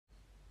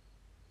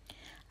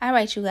All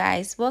right, you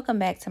guys, welcome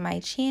back to my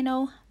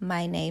channel.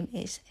 My name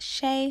is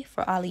Shay.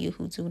 For all of you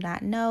who do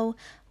not know,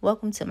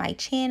 welcome to my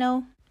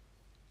channel.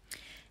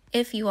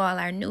 If you all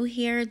are new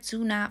here,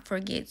 do not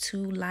forget to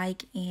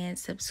like and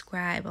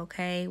subscribe,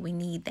 okay? We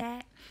need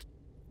that.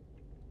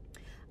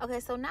 Okay,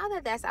 so now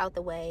that that's out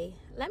the way,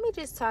 let me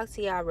just talk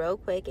to y'all real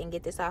quick and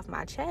get this off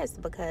my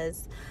chest,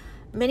 because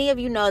many of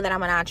you know that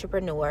I'm an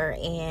entrepreneur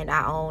and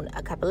I own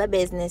a couple of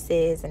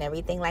businesses and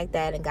everything like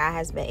that, and God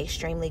has been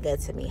extremely good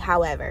to me.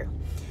 However,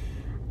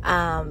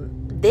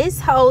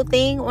 this whole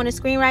thing on the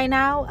screen right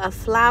now, a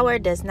flower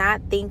does not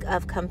think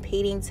of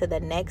competing to the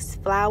next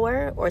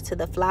flower or to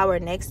the flower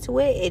next to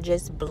it. It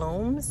just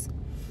blooms.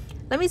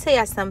 Let me tell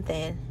you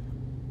something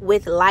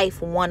with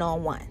life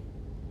one-on-one.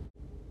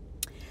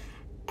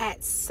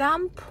 At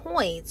some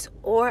point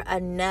or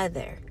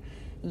another,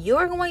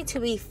 you're going to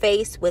be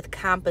faced with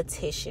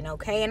competition,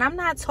 okay? And I'm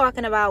not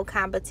talking about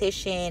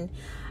competition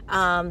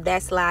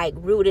that's like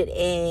rooted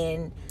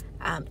in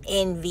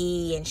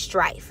envy and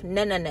strife.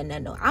 No.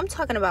 I'm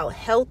talking about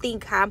healthy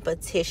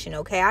competition,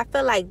 okay? I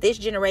feel like this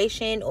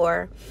generation,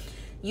 or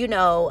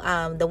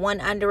the one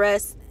under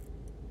us,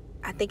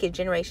 I think it's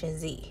Generation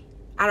Z,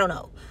 I don't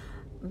know,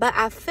 but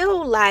I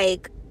feel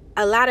like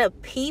a lot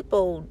of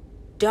people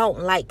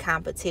don't like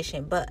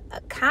competition, but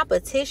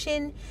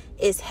competition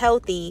is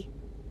healthy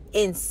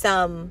in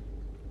some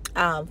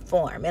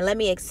form. And let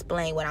me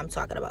explain what I'm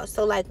talking about.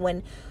 So like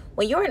when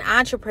you're an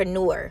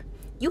entrepreneur,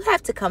 you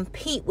have to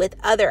compete with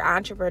other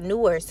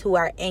entrepreneurs who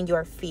are in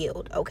your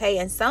field, okay?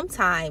 And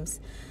sometimes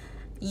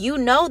you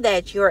know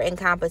that you're in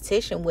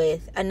competition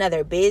with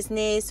another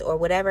business or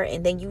whatever,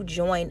 and then you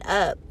join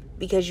up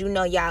because you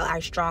know y'all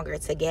are stronger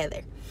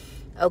together,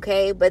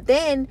 okay? But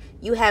then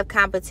you have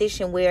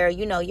competition where,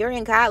 you're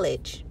in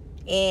college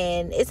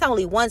and it's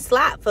only one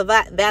slot for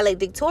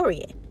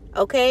valedictorian,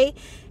 okay?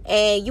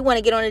 And you want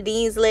to get on the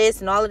dean's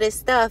list and all of this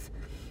stuff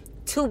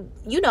to,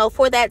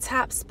 for that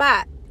top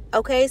spot.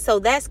 Okay, so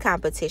that's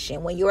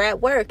competition. When you're at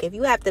work, if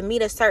you have to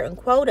meet a certain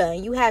quota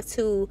and you have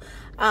to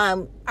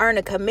earn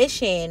a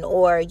commission,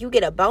 or you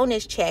get a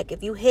bonus check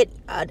if you hit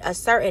a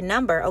certain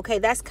number, okay,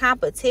 that's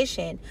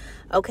competition.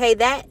 Okay,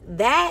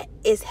 that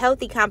is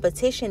healthy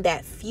competition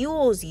that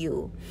fuels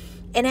you.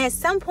 And at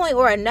some point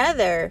or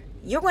another,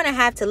 you're going to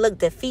have to look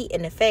defeat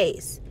in the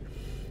face.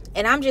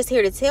 And I'm just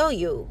here to tell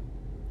you,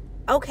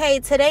 okay,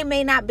 today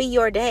may not be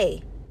your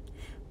day,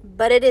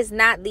 but it is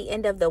not the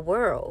end of the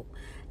world.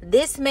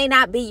 This may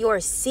not be your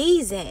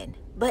season,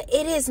 but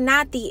it is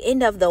not the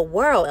end of the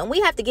world. And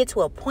we have to get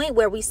to a point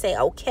where we say,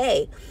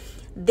 okay,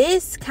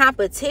 this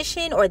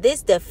competition or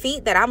this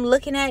defeat that I'm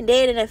looking at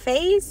dead in the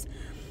face,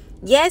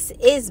 yes,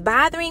 it's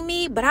bothering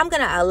me, but I'm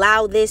going to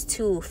allow this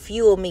to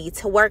fuel me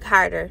to work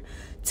harder,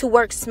 to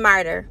work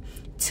smarter,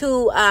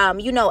 to,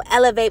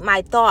 elevate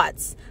my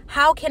thoughts.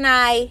 How can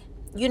I,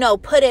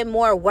 put in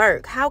more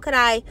work? How could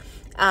I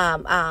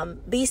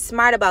be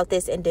smart about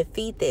this and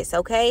defeat this,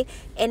 okay?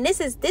 And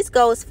this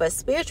goes for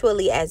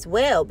spiritually as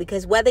well,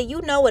 because whether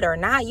you know it or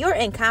not, you're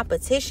in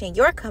competition.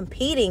 You're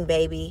competing,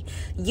 baby.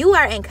 You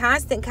are in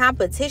constant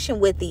competition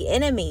with the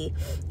enemy,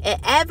 and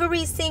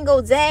every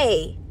single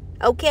day,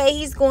 okay,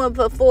 he's going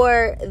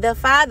before the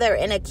Father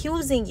and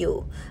accusing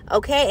you,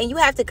 okay? And you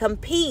have to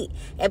compete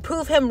and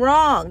prove him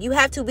wrong. You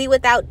have to be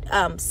without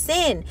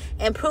sin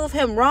and prove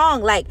him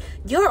wrong. Like,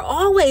 you're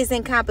always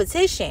in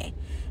competition,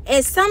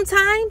 and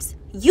sometimes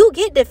you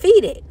get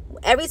defeated.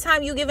 Every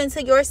time you give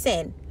into your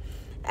sin,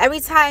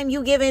 every time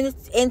you give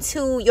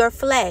into your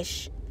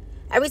flesh,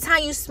 every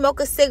time you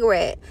smoke a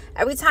cigarette,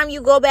 every time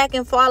you go back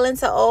and fall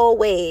into old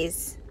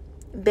ways,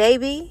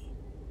 baby,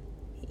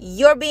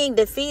 you're being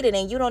defeated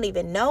and you don't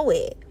even know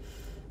it.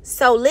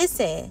 So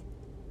listen,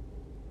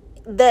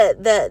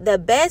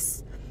 the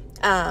best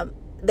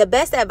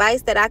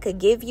advice that I could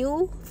give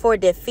you for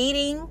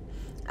defeating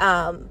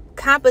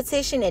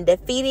competition and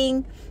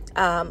defeating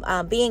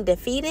being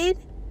defeated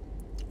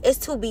is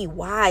to be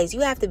wise. You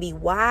have to be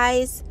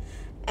wise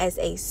as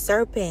a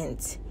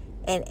serpent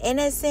and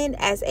innocent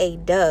as a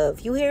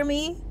dove. You hear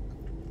me?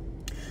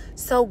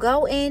 So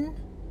go in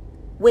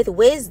with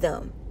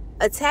wisdom.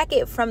 Attack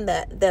it from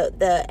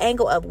the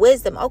angle of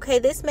wisdom. Okay,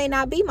 this may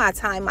not be my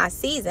time, my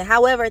season.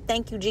 However,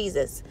 thank you,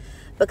 Jesus.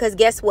 Because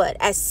guess what?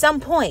 At some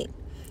point,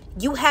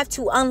 you have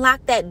to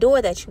unlock that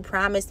door that you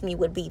promised me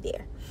would be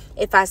there.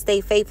 If I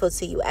stay faithful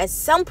to you, at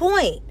some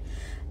point,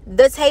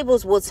 the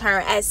tables will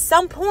turn. At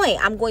some point,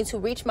 I'm going to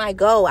reach my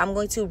goal. I'm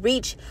going to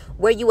reach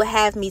where you would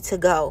have me to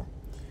go.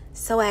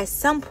 So at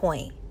some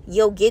point,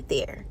 you'll get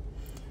there.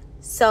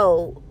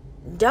 So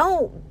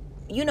don't,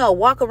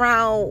 walk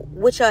around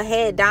with your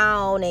head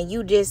down and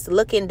you just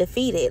looking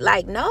defeated.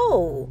 Like,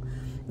 no,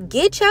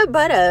 get your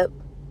butt up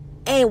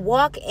and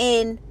walk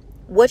in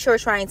what you're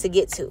trying to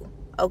get to.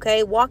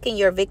 Okay, walk in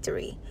your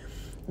victory.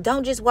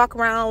 Don't just walk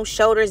around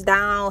shoulders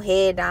down,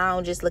 head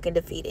down, just looking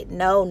defeated.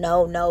 No.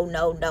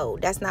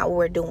 That's not what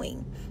we're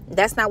doing.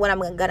 That's not what I'm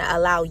going to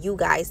allow you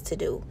guys to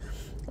do.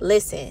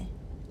 Listen,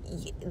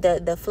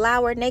 the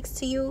flower next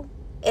to you,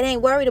 it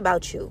ain't worried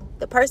about you.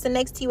 The person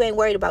next to you ain't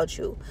worried about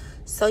you.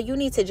 So you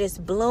need to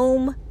just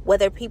bloom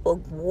whether people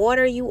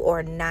water you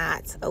or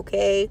not,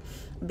 okay?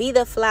 Be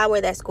the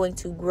flower that's going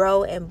to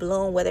grow and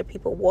bloom whether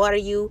people water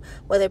you,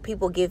 whether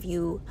people give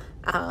you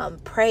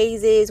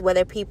praises,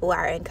 whether people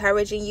are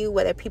encouraging you,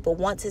 whether people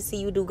want to see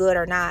you do good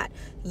or not.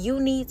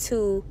 You need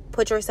to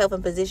put yourself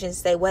in position to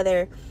say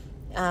whether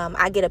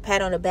I get a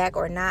pat on the back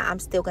or not, I'm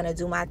still going to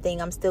do my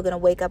thing. I'm still going to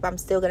wake up. I'm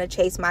still going to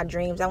chase my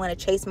dreams. I'm going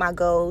to chase my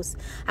goals.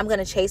 I'm going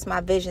to chase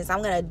my visions.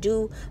 I'm going to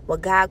do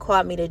what God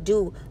called me to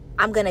do.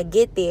 I'm going to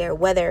get there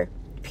whether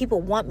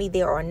people want me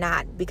there or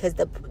not, because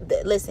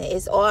listen,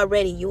 it's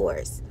already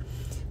yours.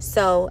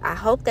 So I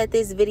hope that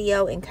this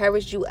video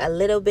encouraged you a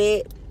little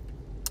bit.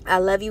 I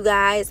love you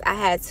guys. I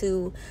had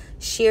to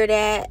share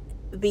that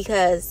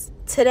because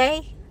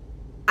today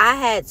I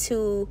had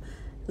to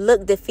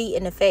look defeat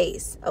in the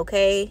face,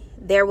 okay?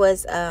 There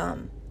was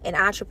an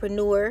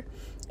entrepreneur,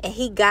 and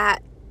he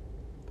got,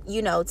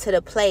 to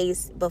the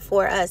place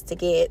before us to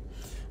get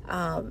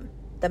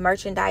the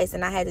merchandise,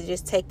 and I had to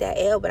just take that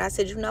L. But I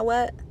said, you know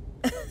what?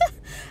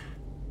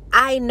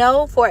 I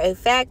know for a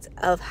fact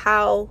of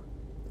how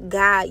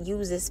God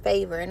uses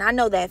favor, and I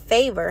know that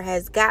favor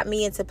has got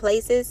me into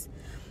places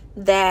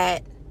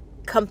that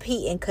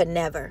competing could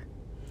never.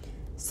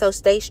 So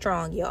stay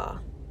strong, y'all.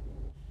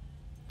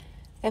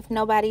 If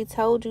nobody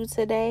told you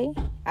today,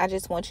 I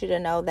just want you to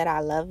know that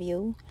I love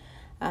you.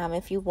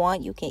 If you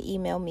want, you can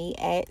email me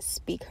at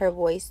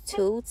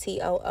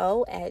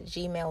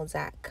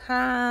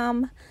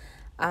speakhervoice2too@gmail.com.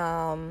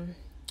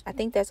 I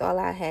think that's all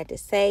I had to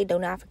say. Do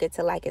not forget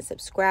to like and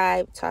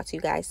subscribe. Talk to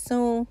you guys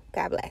soon.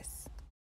 God bless.